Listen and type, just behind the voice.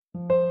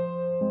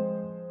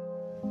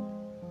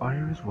I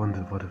always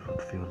wondered what it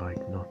would feel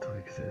like not to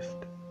exist.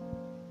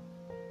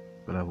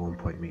 But at one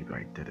point maybe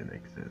I didn't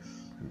exist,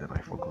 and then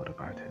I forgot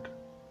about it.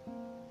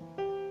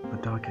 A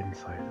dark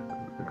insight,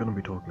 we're gonna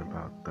be talking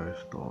about those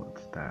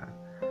thoughts that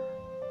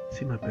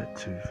seem a bit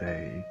too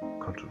vague,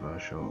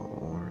 controversial,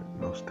 or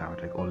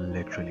nostalgic, or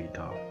literally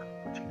dark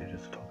for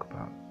teenagers to talk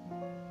about.